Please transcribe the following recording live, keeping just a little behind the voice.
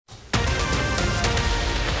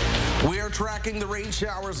tracking the rain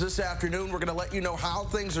showers this afternoon. We're going to let you know how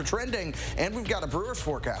things are trending, and we've got a Brewers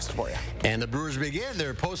forecast for you. And the Brewers begin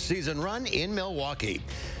their postseason run in Milwaukee.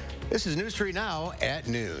 This is News 3 Now at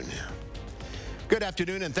noon. Good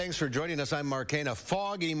afternoon, and thanks for joining us. I'm Mark Kane. A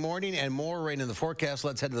foggy morning and more rain in the forecast.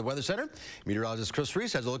 Let's head to the Weather Center. Meteorologist Chris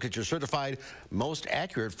Reese has a look at your certified most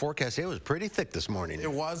accurate forecast. It was pretty thick this morning.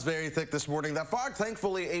 It was very thick this morning. That fog,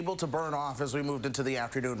 thankfully, able to burn off as we moved into the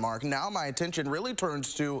afternoon, Mark. Now my attention really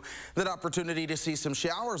turns to that opportunity to see some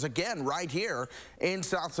showers again right here in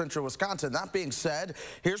south central Wisconsin. That being said,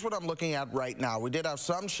 here's what I'm looking at right now. We did have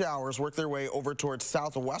some showers work their way over towards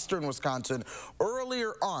southwestern Wisconsin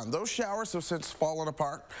earlier on. Those showers have since fallen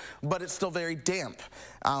apart, but it's still very damp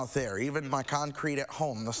out there. Even my concrete at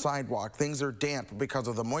home, the sidewalk, things are damp because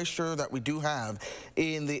of the moisture that we do have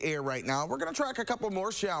in the air right now. We're going to track a couple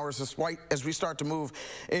more showers as we start to move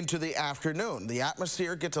into the afternoon. The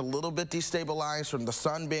atmosphere gets a little bit destabilized from the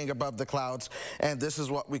sun being above the clouds, and this is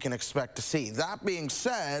what we can expect to see. That being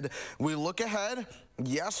said, we look ahead.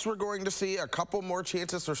 Yes, we're going to see a couple more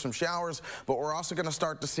chances for some showers, but we're also going to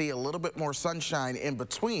start to see a little bit more sunshine in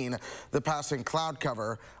between the passing cloud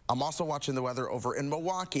cover. I'm also watching the weather over in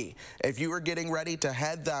Milwaukee. If you are getting ready to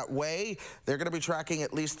head that way, they're going to be tracking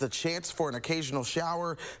at least the chance for an occasional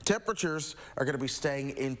shower. Temperatures are going to be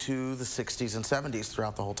staying into the 60s and 70s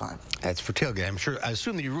throughout the whole time. That's for tailgate. I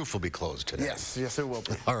assume the roof will be closed today. Yes, it will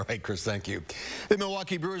be. All right, Chris, thank you. The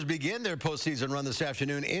Milwaukee Brewers begin their postseason run this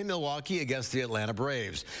afternoon in Milwaukee against the Atlanta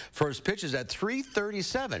Braves. First pitch is at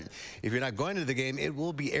 3:37. If you're not going to the game, it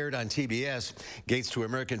will be aired on TBS. Gates to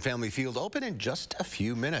American Family Field open in just a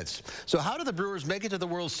few minutes. So how do the Brewers make it to the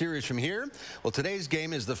World Series from here? Well, today's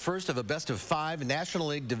game is the first of a best-of-5 National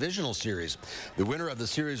League divisional series. The winner of the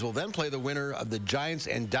series will then play the winner of the Giants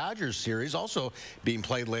and Dodgers series, also being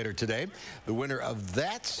played later today. The winner of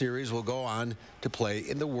that series will go on to play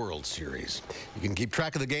in the World Series. You can keep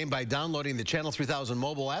track of the game by downloading the Channel 3000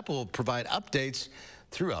 mobile app. We'll provide updates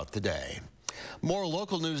throughout the day. More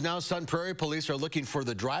local news now. Sun Prairie police are looking for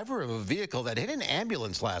the driver of a vehicle that hit an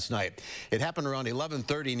ambulance last night. It happened around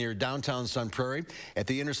 11:30 near downtown Sun Prairie at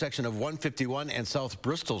the intersection of 151 and South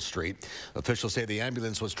Bristol Street. Officials say the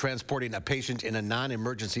ambulance was transporting a patient in a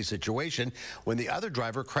non-emergency situation when the other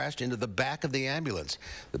driver crashed into the back of the ambulance.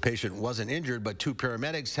 The patient wasn't injured, but two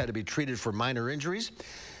paramedics had to be treated for minor injuries.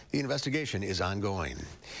 The investigation is ongoing.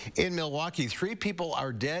 In Milwaukee, 3 people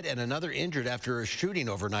are dead and another injured after a shooting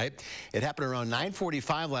overnight. It happened around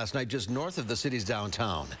 9:45 last night just north of the city's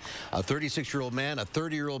downtown. A 36-year-old man, a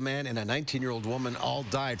 30-year-old man, and a 19-year-old woman all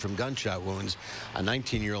died from gunshot wounds. A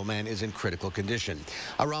 19-year-old man is in critical condition.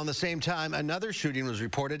 Around the same time, another shooting was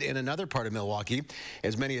reported in another part of Milwaukee.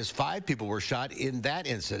 As many as 5 people were shot in that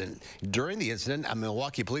incident. During the incident, a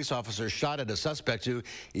Milwaukee police officer shot at a suspect who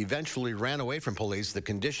eventually ran away from police. The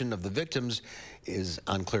condition of the victims is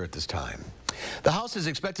unclear at this time. The House is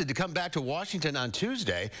expected to come back to Washington on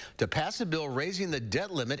Tuesday to pass a bill raising the debt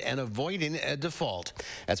limit and avoiding a default.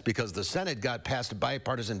 That's because the Senate got past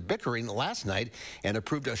bipartisan bickering last night and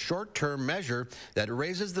approved a short-term measure that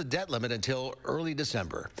raises the debt limit until early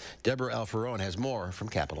December. Deborah Alfarone has more from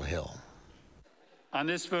Capitol Hill. On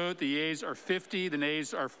this vote, the yeas are 50, the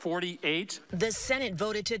nays are 48. The Senate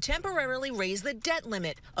voted to temporarily raise the debt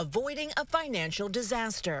limit, avoiding a financial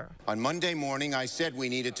disaster. On Monday morning, I said we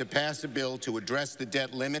needed to pass a bill to address the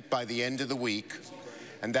debt limit by the end of the week,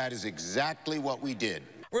 and that is exactly what we did.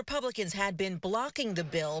 Republicans had been blocking the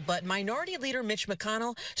bill, but Minority Leader Mitch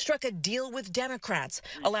McConnell struck a deal with Democrats,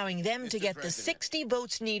 allowing them to get the 60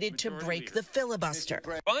 votes needed to break the filibuster.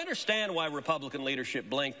 I understand why Republican leadership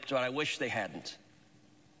blinked, but I wish they hadn't.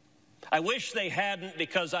 I wish they hadn't,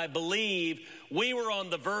 because I believe we were on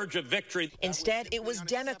the verge of victory. Instead, it was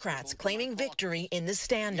Democrats claiming victory in the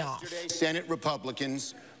standoff. Senate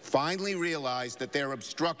Republicans finally realized that their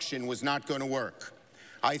obstruction was not going to work.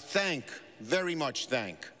 I very much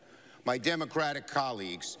thank my Democratic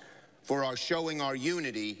colleagues for showing our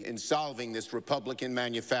unity in solving this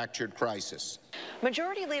Republican-manufactured crisis.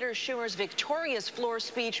 Majority Leader Schumer's victorious floor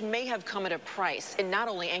speech may have come at a price. It not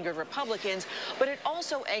only angered Republicans, but it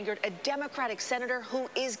also angered a Democratic senator who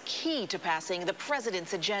is key to passing the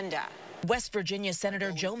president's agenda. West Virginia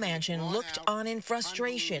Senator Joe Manchin looked on in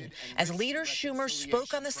frustration as Leader Schumer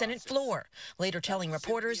spoke on the Senate floor, later telling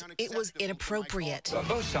reporters it was inappropriate.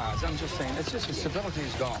 Both sides, I'm just saying, it's just the civility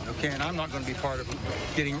is gone, okay? And I'm not going to be part of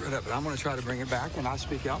getting rid of it. I'm going to try to bring it back, and I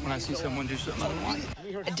speak out when I see someone do something I don't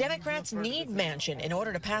like. Democrats need Manchin in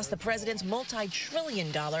order to pass the president's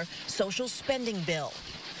multi-trillion-dollar social spending bill.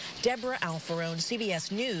 Deborah Alfarone,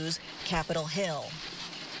 CBS News, Capitol Hill.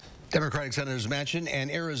 Democratic Senators Manchin and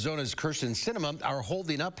Arizona's Kyrsten Sinema are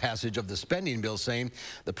holding up passage of the spending bill, saying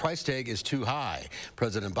the price tag is too high.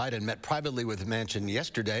 President Biden met privately with Manchin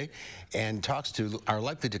yesterday, and talks are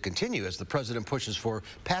likely to continue as the president pushes for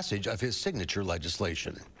passage of his signature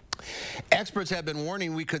legislation. Experts have been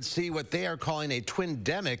warning we could see what they are calling a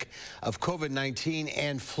twindemic of COVID-19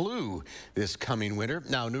 and flu this coming winter.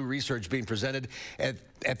 Now, new research being presented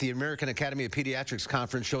at the American Academy of Pediatrics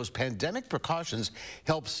conference shows pandemic precautions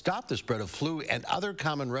helped stop the spread of flu and other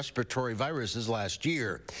common respiratory viruses last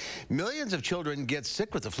year. Millions of children get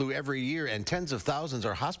sick with the flu every year, and tens of thousands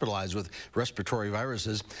are hospitalized with respiratory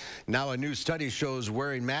viruses. Now, a new study shows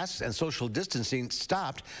wearing masks and social distancing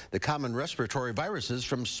stopped the common respiratory viruses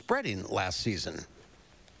from spreading last season.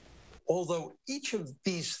 Although each of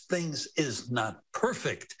these things is not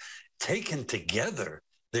perfect, taken together,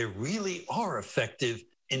 they really are effective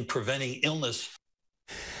in preventing illness.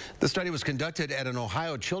 The study was conducted at an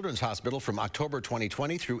Ohio children's hospital from October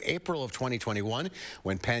 2020 through April of 2021,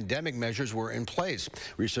 when pandemic measures were in place.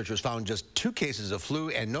 Researchers found just 2 cases of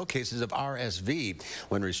flu and no cases of RSV.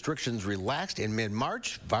 When restrictions relaxed in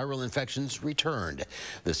mid-March, viral infections returned.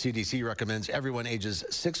 The CDC recommends everyone ages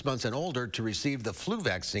 6 months and older to receive the flu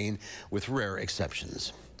vaccine, with rare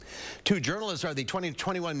exceptions. 2 journalists are the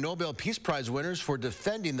 2021 Nobel Peace Prize winners for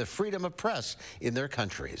defending the freedom of press in their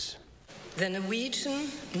countries. The Norwegian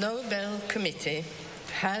Nobel Committee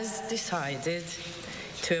has decided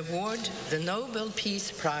to award the Nobel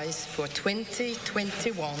Peace Prize for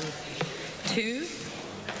 2021 to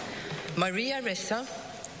Maria Ressa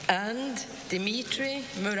and Dmitry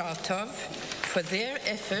Muratov for their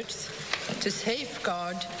efforts to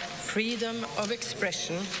safeguard freedom of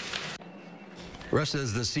expression. Ressa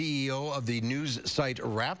is the CEO of the news site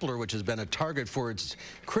Rappler, which has been a target for its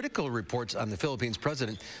critical reports on the Philippines.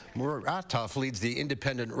 President Muratov leads the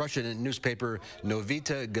independent Russian newspaper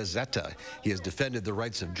Novaya Gazeta. He has defended the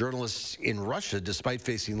rights of journalists in Russia despite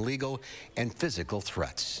facing legal and physical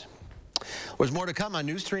threats. There's more to come on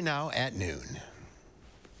News 3 Now at noon.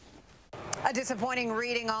 A disappointing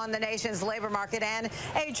reading on the nation's labor market and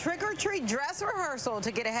a trick-or-treat dress rehearsal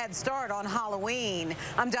to get a head start on Halloween.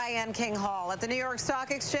 I'm Diane King Hall at the New York Stock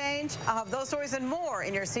Exchange. I'll have those stories and more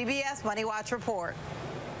in your CBS Money Watch report.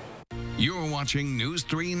 You're watching News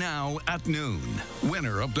 3 Now at noon.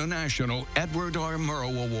 Winner of the National Edward R.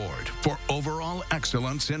 Murrow Award for Overall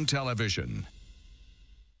Excellence in Television.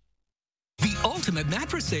 The ultimate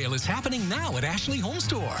mattress sale is happening now at Ashley Home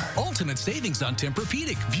Store. Ultimate savings on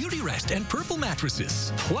Tempur-Pedic, Beautyrest, and Purple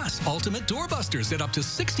mattresses. Plus, ultimate doorbusters at up to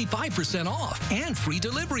 65% off. And free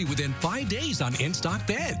delivery within 5 days on in-stock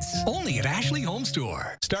beds. Only at Ashley Home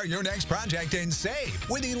Store. Start your next project and save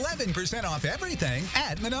with 11% off everything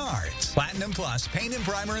at Menards. Platinum Plus Paint and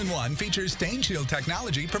Primer in 1 features Stain Shield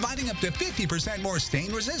technology, providing up to 50% more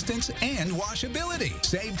stain resistance and washability.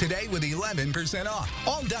 Save today with 11% off.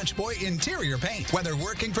 All Dutch Boy interior paint, whether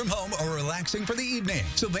working from home or relaxing for the evening.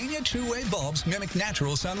 Sylvania two-way bulbs mimic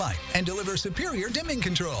natural sunlight and deliver superior dimming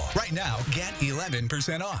control. Right now, get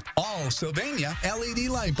 11% off all Sylvania LED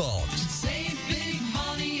light bulbs. Save big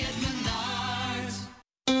money at Menards.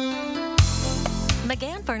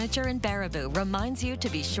 McGann Furniture in Baraboo reminds you to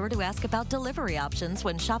be sure to ask about delivery options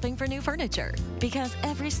when shopping for new furniture. Because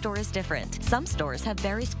every store is different. Some stores have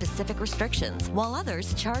very specific restrictions, while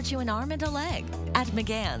others charge you an arm and a leg. At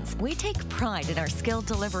McGann's, we take pride in our skilled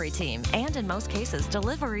delivery team, and in most cases,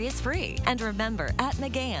 delivery is free. And remember, at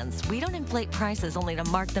McGann's, we don't inflate prices only to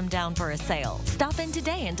mark them down for a sale. Stop in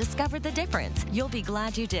today and discover the difference. You'll be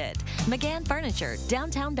glad you did. McGann Furniture,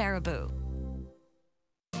 downtown Baraboo.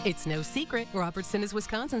 It's no secret, Robertson is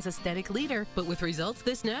Wisconsin's aesthetic leader, but with results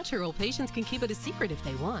this natural, patients can keep it a secret if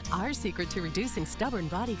they want. Our secret to reducing stubborn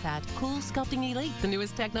body fat, Cool Sculpting Elite, the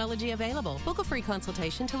newest technology available. Book a free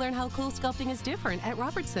consultation to learn how Cool Sculpting is different at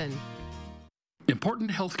Robertson. Important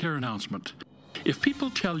healthcare announcement. If people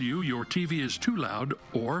tell you your TV is too loud,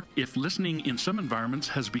 or if listening in some environments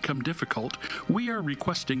has become difficult, we are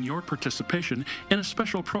requesting your participation in a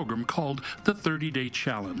special program called the 30-Day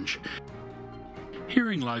Challenge.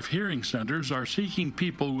 Hearing Life Hearing Centers are seeking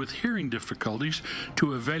people with hearing difficulties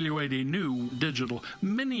to evaluate a new digital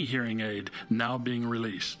mini hearing aid now being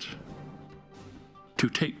released. To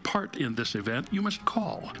take part in this event, you must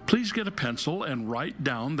call. Please get a pencil and write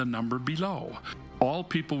down the number below. All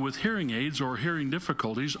people with hearing aids or hearing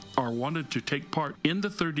difficulties are wanted to take part in the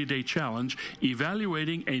 30-Day Challenge,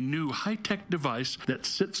 evaluating a new high-tech device that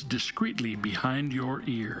sits discreetly behind your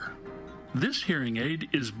ear. This hearing aid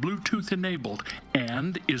is Bluetooth enabled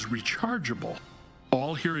and is rechargeable.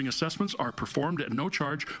 All hearing assessments are performed at no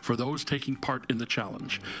charge for those taking part in the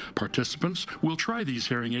challenge. Participants will try these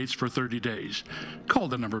hearing aids for 30 days. Call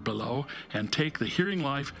the number below and take the Hearing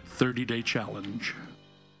Life 30-Day Challenge.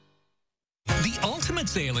 The ultimate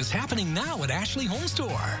sale is happening now at Ashley Home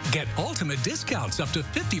Store. Get ultimate discounts up to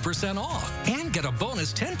 50% off and get a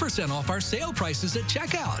bonus 10% off our sale prices at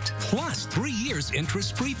checkout. Plus 3 years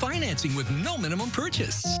interest-free financing with no minimum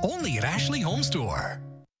purchase. Only at Ashley Home Store.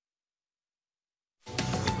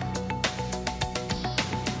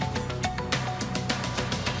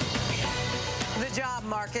 The job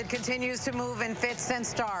market continues to move in fits and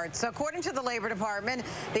starts. According to the Labor Department,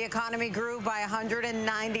 the economy grew by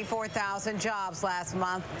 194,000 jobs last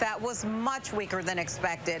month. That was much weaker than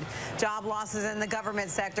expected. Job losses in the government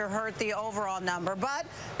sector hurt the overall number, but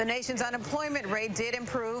the nation's unemployment rate did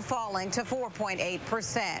improve, falling to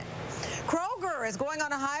 4.8%. Kroger is going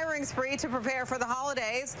on a hiring spree to prepare for the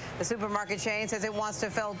holidays. The supermarket chain says it wants to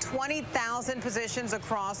fill 20,000 positions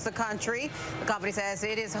across the country. The company says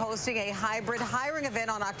it is hosting a hybrid hiring event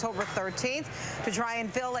on October 13th to try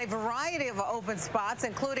and fill a variety of open spots,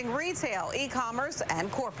 including retail, e-commerce, and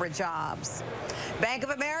corporate jobs. Bank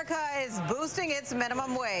of America is boosting its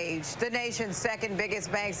minimum wage. The nation's second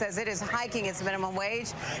biggest bank says it is hiking its minimum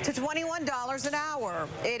wage to $21 an hour.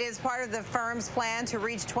 It is part of the firm's plan to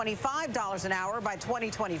reach $25 an hour by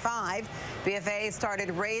 2025. BFA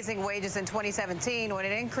started raising wages in 2017 when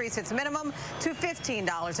it increased its minimum to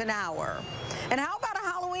 $15 an hour. And how about a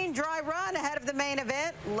Halloween dry run ahead of the main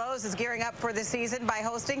event? Lowe's is gearing up for the season by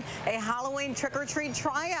hosting a Halloween trick-or-treat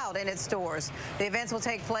tryout in its stores. The events will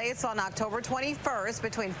take place on October 21st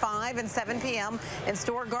between 5 and 7 p.m. in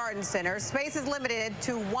store garden centers. Space is limited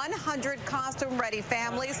to 100 costume-ready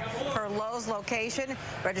families per Lowe's location.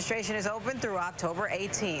 Registration is open through October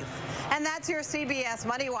 18th. And that's your CBS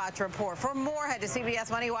Money Watch report. For more, head to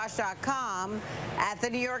cbsmoneywatch.com. At the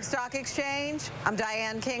New York Stock Exchange, I'm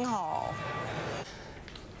Diane King Hall.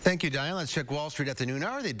 Thank you, Diane. Let's check Wall Street at the noon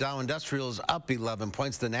hour. The Dow Industrial is up 11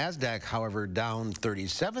 points. The NASDAQ, however, down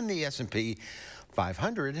 37. The S&P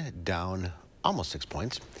 500 down almost 6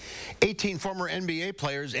 points. 18 former NBA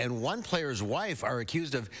players and one player's wife are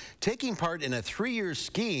accused of taking part in a 3-year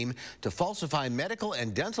scheme to falsify medical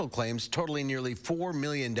and dental claims totaling nearly $4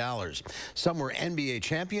 million. Some were NBA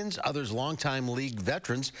champions, others longtime league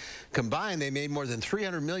veterans. Combined, they made more than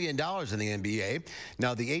 $300 million in the NBA.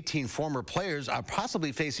 Now, the 18 former players are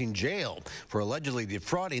possibly facing jail for allegedly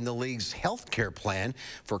defrauding the league's health care plan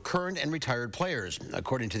for current and retired players.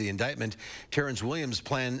 According to the indictment, Terrence Williams'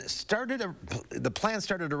 the plan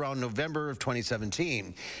started around November of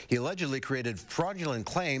 2017. He allegedly created fraudulent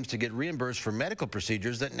claims to get reimbursed for medical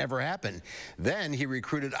procedures that never happened. Then he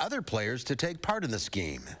recruited other players to take part in the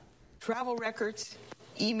scheme. Travel records,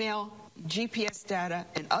 email, GPS data,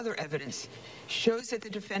 and other evidence shows that the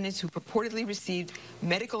defendants who purportedly received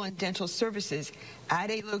medical and dental services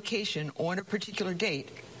at a location on a particular date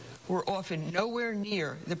were often nowhere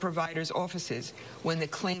near the provider's offices when the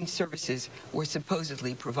claimed services were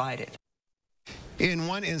supposedly provided. In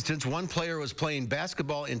one instance, one player was playing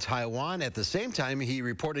basketball in Taiwan. At the same time, he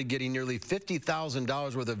reported getting nearly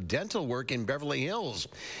 $50,000 worth of dental work in Beverly Hills.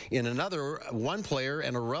 In another, one player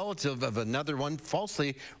and a relative of another one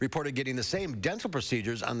falsely reported getting the same dental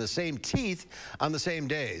procedures on the same teeth on the same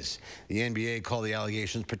days. The NBA called the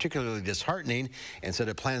allegations particularly disheartening and said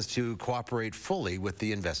it plans to cooperate fully with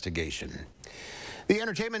the investigation. The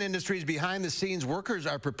entertainment industry's behind-the-scenes workers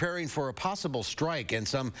are preparing for a possible strike, and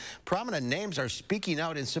some prominent names are speaking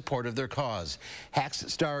out in support of their cause. Hacks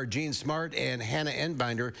star Gene Smart and Hannah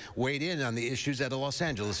Endbinder weighed in on the issues at a Los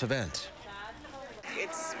Angeles event.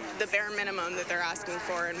 It's the bare minimum that they're asking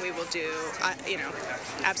for, and we will do,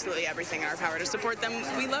 absolutely everything in our power to support them.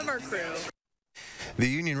 We love our crew. The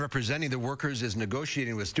union representing the workers is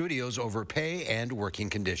negotiating with studios over pay and working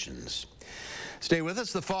conditions. Stay with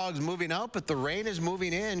us. The fog's moving out, but the rain is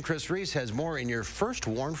moving in. Chris Reese has more in your First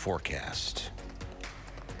Warn forecast.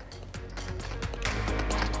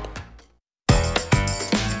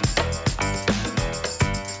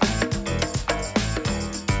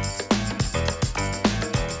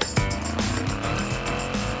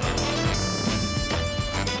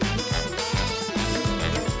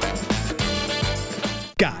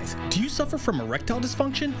 Guys, do you suffer from erectile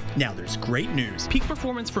dysfunction? Now there's great news. Peak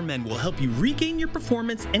Performance for Men will help you regain your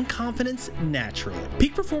performance and confidence naturally.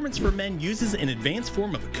 Peak Performance for Men uses an advanced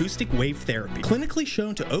form of acoustic wave therapy, clinically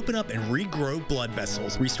shown to open up and regrow blood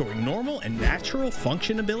vessels, restoring normal and natural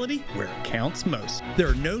functionability where it counts most. There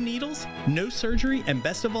are no needles, no surgery, and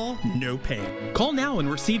best of all, no pain. Call now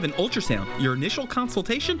and receive an ultrasound, your initial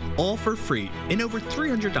consultation, all for free, and over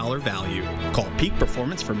 $300 value. Call Peak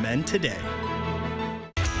Performance for Men today.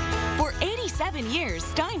 87 years,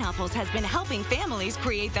 Steinhafels has been helping families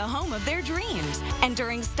create the home of their dreams. And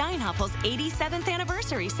during Steinhafels' 87th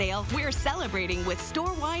anniversary sale, we're celebrating with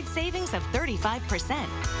store-wide savings of 35%,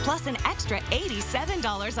 plus an extra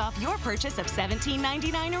 $87 off your purchase of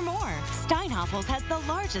 $17.99 or more. Steinhafels has the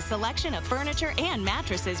largest selection of furniture and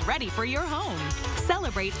mattresses ready for your home.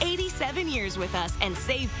 Celebrate 87 years with us and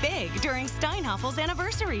save big during Steinhafels'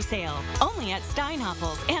 anniversary sale. Only at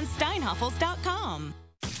Steinhafels and Steinhafels.com.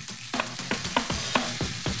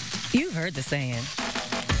 You've heard the saying,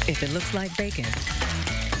 if it looks like bacon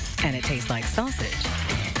and it tastes like sausage,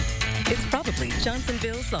 it's probably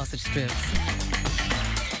Johnsonville sausage strips.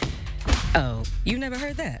 Oh, you never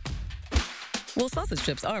heard that? Well, sausage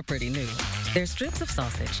strips are pretty new. They're strips of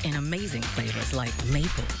sausage in amazing flavors like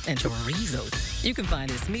maple and chorizo. You can find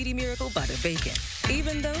this meaty miracle by the bacon,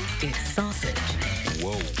 even though it's sausage.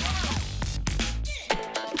 Whoa.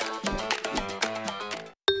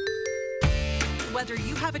 Whether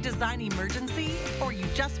you have a design emergency or you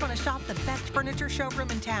just want to shop the best furniture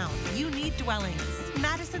showroom in town, you need Dwellings,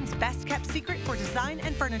 Madison's best-kept secret for design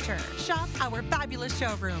and furniture. Shop our fabulous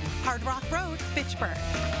showroom, Hard Rock Road, Fitchburg.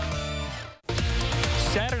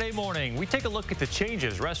 Saturday morning, we take a look at the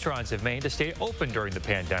changes restaurants have made to stay open during the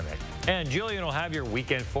pandemic. And Jillian will have your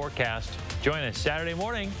weekend forecast. Join us Saturday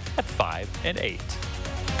morning at 5 and 8.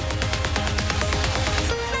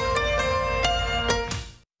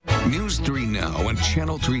 News 3 Now and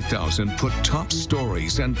Channel 3000 put top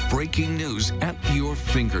stories and breaking news at your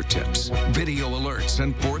fingertips. Video alerts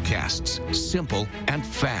and forecasts, simple and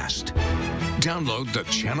fast. Download the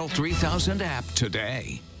Channel 3000 app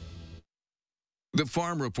today. The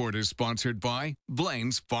Farm Report is sponsored by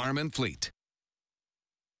Blaine's Farm and Fleet.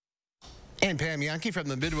 And Pam Yankee from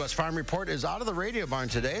the Midwest Farm Report is out of the radio barn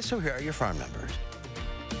today, so here are your farm numbers.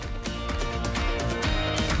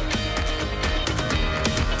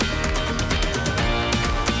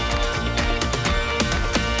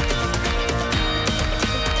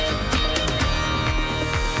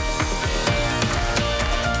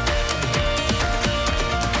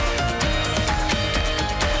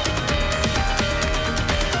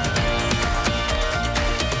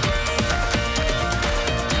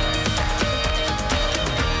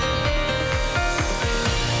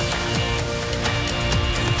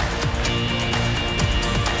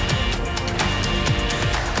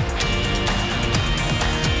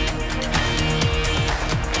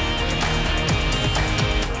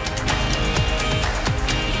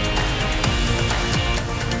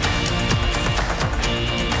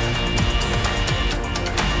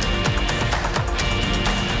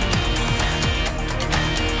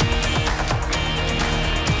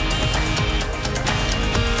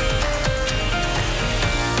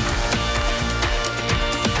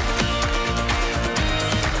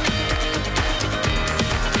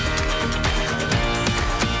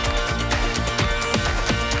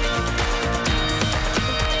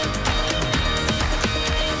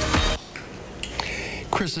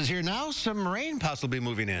 Chris is here now. Some rain possibly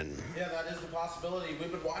moving in. Yeah, that is the possibility.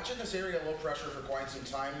 We've been watching this area low pressure for quite some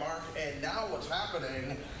time, Mark, and now what's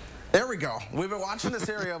happening... There we go. We've been watching this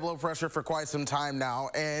area of low pressure for quite some time now,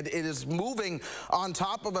 and it is moving on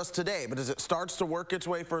top of us today. But as it starts to work its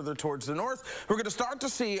way further towards the north, we're going to start to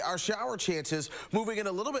see our shower chances moving in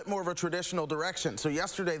a little bit more of a traditional direction. So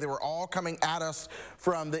yesterday, they were all coming at us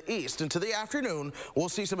from the east. And to the afternoon, we'll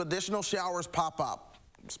see some additional showers pop up,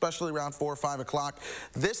 especially around 4 or 5 o'clock.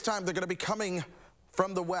 This time, they're going to be coming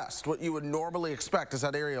from the west. What you would normally expect is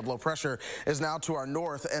that area of low pressure is now to our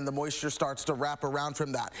north, and the moisture starts to wrap around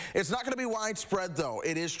from that. It's not going to be widespread, though.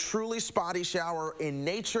 It is truly spotty shower in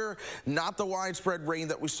nature, not the widespread rain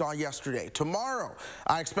that we saw yesterday. Tomorrow,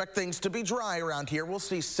 I expect things to be dry around here. We'll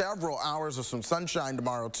see several hours of some sunshine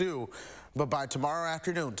tomorrow, too. But by tomorrow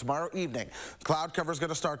afternoon, tomorrow evening, cloud cover is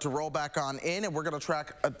going to start to roll back on in, and we're going to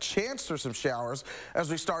track a chance for some showers as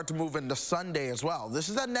we start to move into Sunday as well. This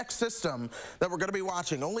is that next system that we're going to be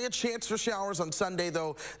watching. Only a chance for showers on Sunday,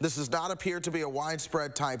 though. This does not appear to be a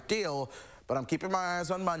widespread type deal. But I'm keeping my eyes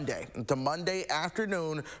on Monday. To Monday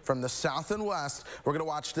afternoon from the south and west, we're going to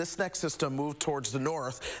watch this next system move towards the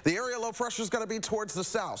north. The area low pressure is going to be towards the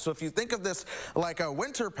south. So if you think of this like a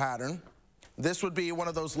winter pattern, this would be one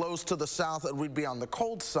of those lows to the south, and we'd be on the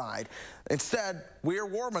cold side. Instead, we are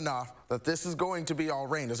warm enough that this is going to be all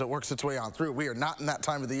rain as it works its way on through. We are not in that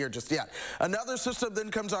time of the year just yet. Another system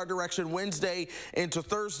then comes our direction Wednesday into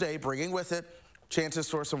Thursday, bringing with it chances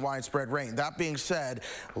for some widespread rain. That being said,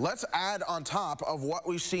 let's add on top of what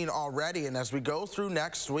we've seen already, and as we go through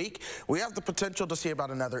next week, we have the potential to see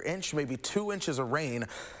about another inch, maybe 2 inches of rain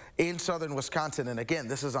in southern Wisconsin. And again,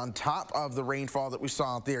 this is on top of the rainfall that we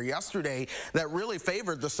saw out there yesterday that really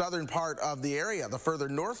favored the southern part of the area. The further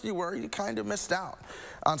north you were, you kind of missed out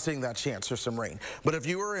on seeing that chance for some rain. But if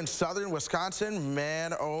you were in southern Wisconsin,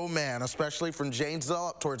 man, oh man, especially from Janesville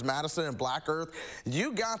up towards Madison and Black Earth,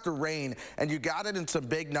 you got the rain, and you got it in some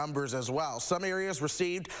big numbers as well. Some areas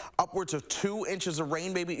received upwards of 2 inches of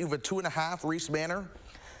rain, maybe even 2.5. Reese Manor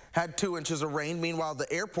had 2 inches of rain. Meanwhile,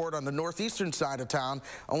 the airport on the northeastern side of town,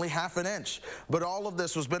 only 1/2 inch. But all of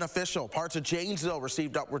this was beneficial. Parts of Janesville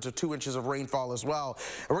received upwards of 2 inches of rainfall as well.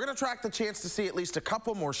 And we're going to track the chance to see at least a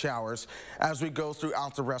couple more showers as we go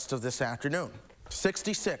throughout the rest of this afternoon.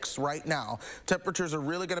 66 right now. Temperatures are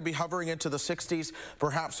really going to be hovering into the 60s,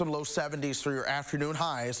 perhaps some low 70s for your afternoon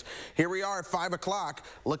highs. Here we are at 5 o'clock.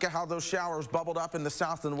 Look at how those showers bubbled up in the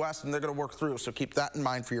south and west, and they're going to work through, so keep that in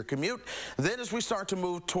mind for your commute. Then as we start to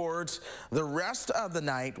move towards the rest of the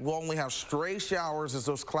night, we'll only have stray showers as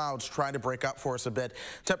those clouds try to break up for us a bit.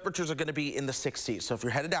 Temperatures are going to be in the 60s, so if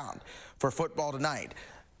you're headed out for football tonight,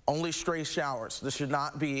 only stray showers. This should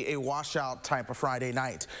not be a washout type of Friday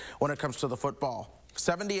night when it comes to the football.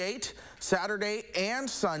 78 Saturday and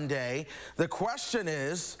Sunday. The question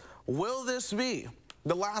is, will this be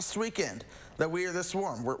the last weekend that we are this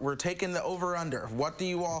warm? We're taking the over-under. What do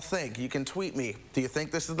you all think? You can tweet me. Do you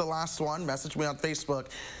think this is the last one? Message me on Facebook.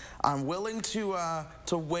 I'm willing to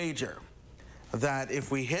wager that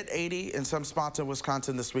if we hit 80 in some spots in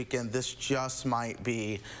Wisconsin this weekend, this just might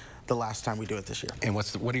be the last time we do it this year. And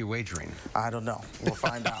what are you wagering? I don't know. We'll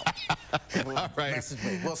find out. All right. Message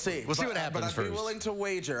me. We'll see. We'll see what happens first. But I'd be willing to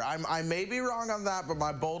wager. I may be wrong on that, but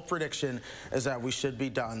my bold prediction is that we should be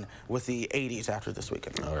done with the 80s after this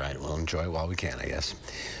weekend. All right. We'll enjoy while we can, I guess.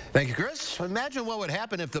 Thank you, Chris. Imagine what would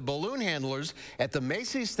happen if the balloon handlers at the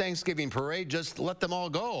Macy's Thanksgiving Parade just let them all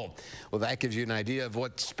go. Well, that gives you an idea of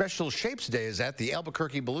what Special Shapes Day is at the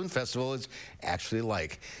Albuquerque Balloon Festival is actually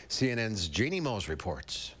like. CNN's Jeannie Mose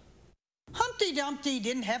reports. Humpty Dumpty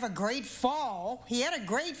didn't have a great fall. He had a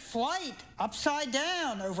great flight upside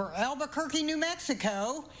down over Albuquerque, New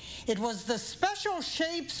Mexico. It was the Special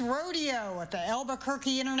Shapes Rodeo at the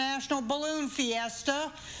Albuquerque International Balloon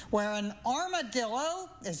Fiesta, where an armadillo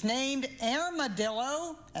is named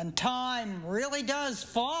Armadillo, and time really does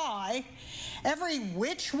fly. Every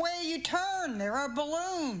which way you turn, there are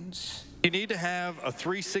balloons. You need to have a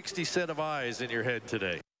 360 set of eyes in your head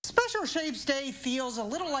today. Special Shapes Day feels a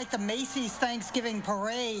little like the Macy's Thanksgiving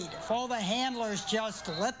Parade. If all the handlers just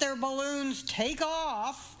let their balloons take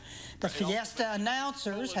off, the Fiesta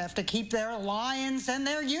announcers have to keep their lions and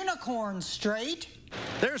their unicorns straight.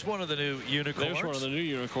 There's one of the new unicorns. There's one of the new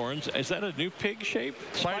unicorns. Is that a new pig shape?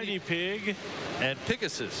 Spidey Pig and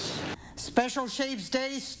Pegasus. Special Shapes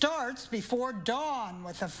Day starts before dawn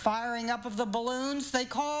with the firing up of the balloons they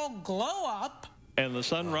call Glow Up. And the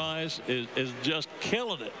sunrise is just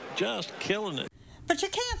killing it, But you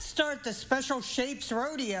can't start the Special Shapes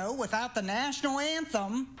Rodeo without the national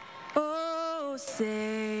anthem. Oh,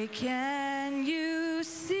 say, can you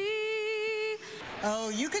see? Oh,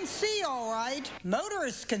 you can see all right.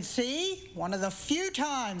 Motorists can see. One of the few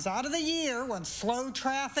times out of the year when slow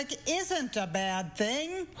traffic isn't a bad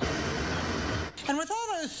thing. And with all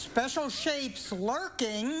those special shapes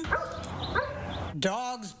lurking,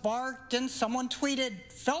 dogs barked and someone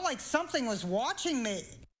tweeted, "Felt like something was watching me."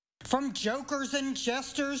 From jokers and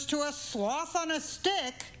jesters to a sloth on a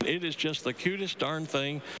stick. It is just the cutest darn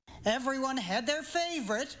thing. Everyone had their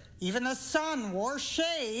favorite. Even the sun wore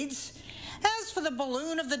shades. As for the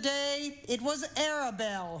balloon of the day, it was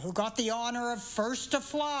Arabelle who got the honor of first to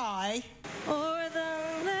fly. O'er the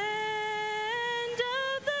land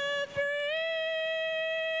of the free.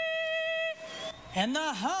 And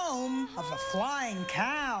the home of the flying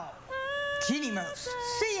cow. Jeannie Mose,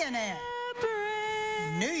 CNN,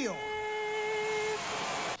 New York.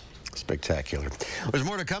 Spectacular. There's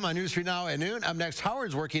more to come on News 3 Now at noon. Up next,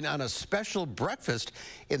 Howard's working on a special breakfast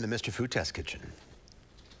in the Mr. Food Test Kitchen.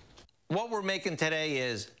 What we're making today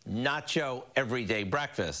is nacho everyday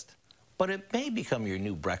breakfast, but it may become your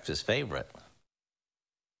new breakfast favorite.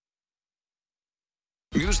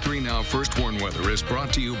 News 3 Now First Warn Weather is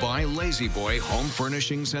brought to you by Lazy Boy Home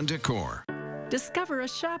Furnishings and Decor. Discover a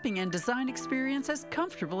shopping and design experience as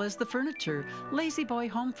comfortable as the furniture. Lazy Boy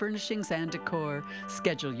Home Furnishings and Decor.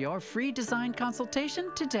 Schedule your free design consultation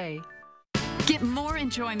today. Get more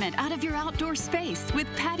enjoyment out of your outdoor space with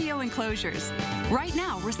patio enclosures. Right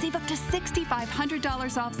now, receive up to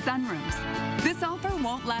 $6,500 off sunrooms. This offer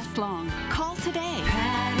won't last long. Call today.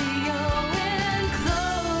 Patio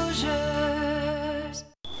enclosures.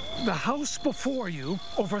 The house before you,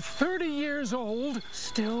 over 30 years old,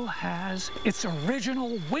 still has its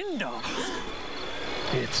original window.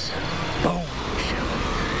 It's bone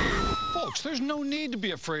chilling. Folks, there's no need to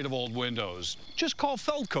be afraid of old windows. Just call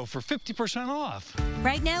Feldco for 50% off.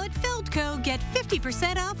 Right now at Feldco, get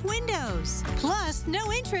 50% off windows. Plus,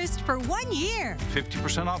 no interest for 1 year.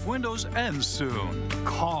 50% off windows ends soon.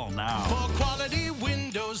 Call now. For quality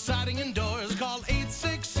windows, siding, and doors, call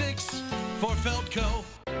 866 for Feldco.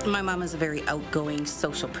 My mom is a very outgoing,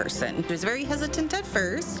 social person. She was very hesitant at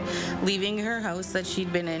first, leaving her house that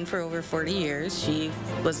she'd been in for over 40 years. She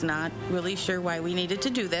was not really sure why we needed to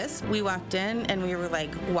do this. We walked in and we were like,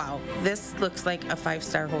 wow, this looks like a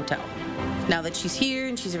 5-star hotel. Now that she's here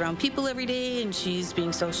and she's around people every day and she's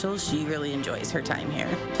being social, she really enjoys her time here.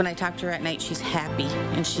 When I talk to her at night, she's happy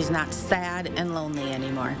and she's not sad and lonely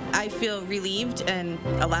anymore. I feel relieved and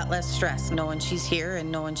a lot less stressed knowing she's here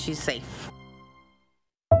and knowing she's safe.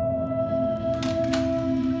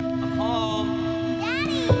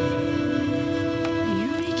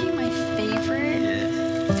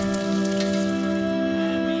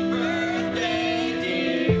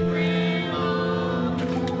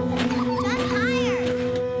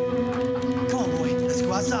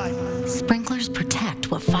 Sprinklers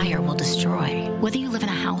protect what fire will destroy. Whether you live in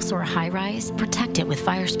a house or a high-rise, protect it with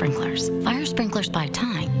fire sprinklers. Fire sprinklers buy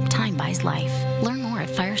time. Time buys life. Learn more at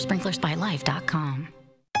firesprinklersbylife.com.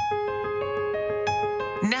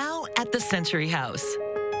 Now at the Century House.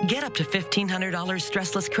 Get up to $1,500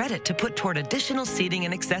 stressless credit to put toward additional seating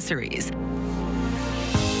and accessories.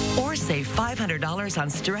 Or save $500 on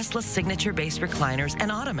stressless signature-based recliners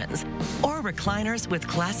and ottomans, or recliners with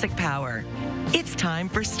classic power. It's time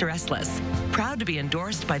for Stressless, proud to be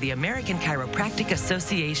endorsed by the American Chiropractic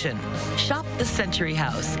Association. Shop the Century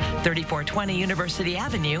House, 3420 University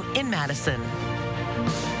Avenue in Madison.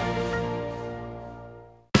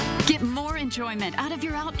 Get more enjoyment out of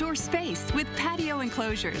your outdoor space with patio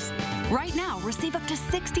enclosures. Right now, receive up to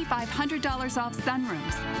 $6,500 off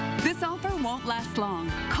sunrooms. This offer won't last long.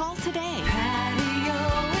 Call today. Patio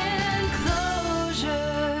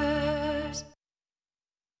enclosures.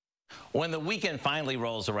 When the weekend finally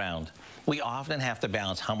rolls around, we often have to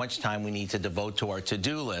balance how much time we need to devote to our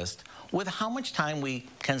to-do list with how much time we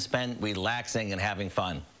can spend relaxing and having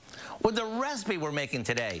fun. With the recipe we're making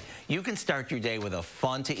today, you can start your day with a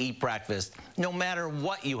fun-to-eat breakfast no matter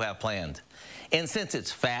what you have planned. And since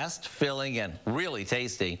it's fast, filling, and really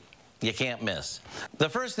tasty, you can't miss. The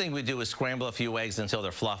first thing we do is scramble a few eggs until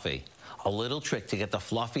they're fluffy. A little trick to get the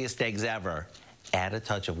fluffiest eggs ever: add a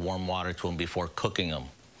touch of warm water to them before cooking them.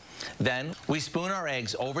 Then we spoon our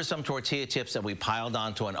eggs over some tortilla chips that we piled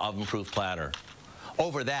onto an oven-proof platter.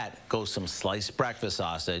 Over that goes some sliced breakfast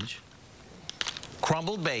sausage,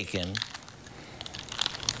 crumbled bacon,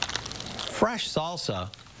 fresh salsa,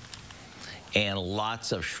 and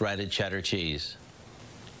lots of shredded cheddar cheese.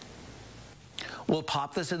 We'll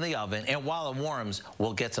pop this in the oven, and while it warms,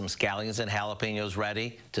 we'll get some scallions and jalapenos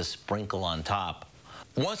ready to sprinkle on top.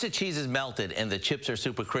 Once the cheese is melted and the chips are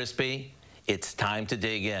super crispy, it's time to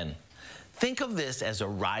dig in. Think of this as a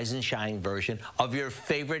rise and shine version of your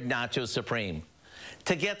favorite Nacho Supreme.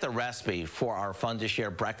 To get the recipe for our fun-to-share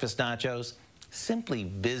breakfast nachos, simply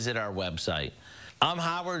visit our website. I'm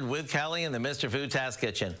Howard with Kelly in the Mr. Food Task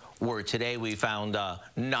Kitchen, where today we found a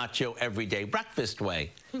nacho everyday breakfast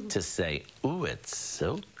way to say, ooh, it's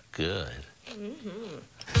so good.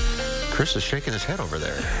 Chris is shaking his head over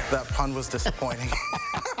there. That pun was disappointing.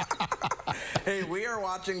 Hey, we are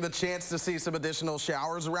watching the chance to see some additional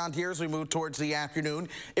showers around here as we move towards the afternoon.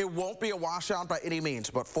 It won't be a washout by any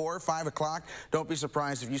means, but 4 or 5 o'clock, don't be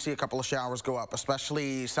surprised if you see a couple of showers go up,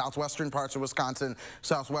 especially southwestern parts of Wisconsin,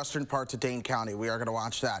 southwestern parts of Dane County. We are going to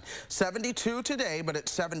watch that. 72 today, but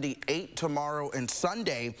it's 78 tomorrow and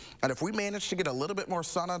Sunday. And if we manage to get a little bit more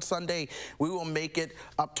sun on Sunday, we will make it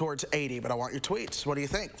up towards 80. But I want your tweets. What do you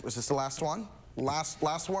think? Was this the last one?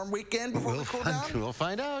 Last warm weekend before we cool down? We'll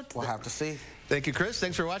find out. We'll have to see. Thank you, Chris.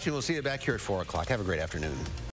 Thanks for watching. We'll see you back here at 4 o'clock. Have a great afternoon.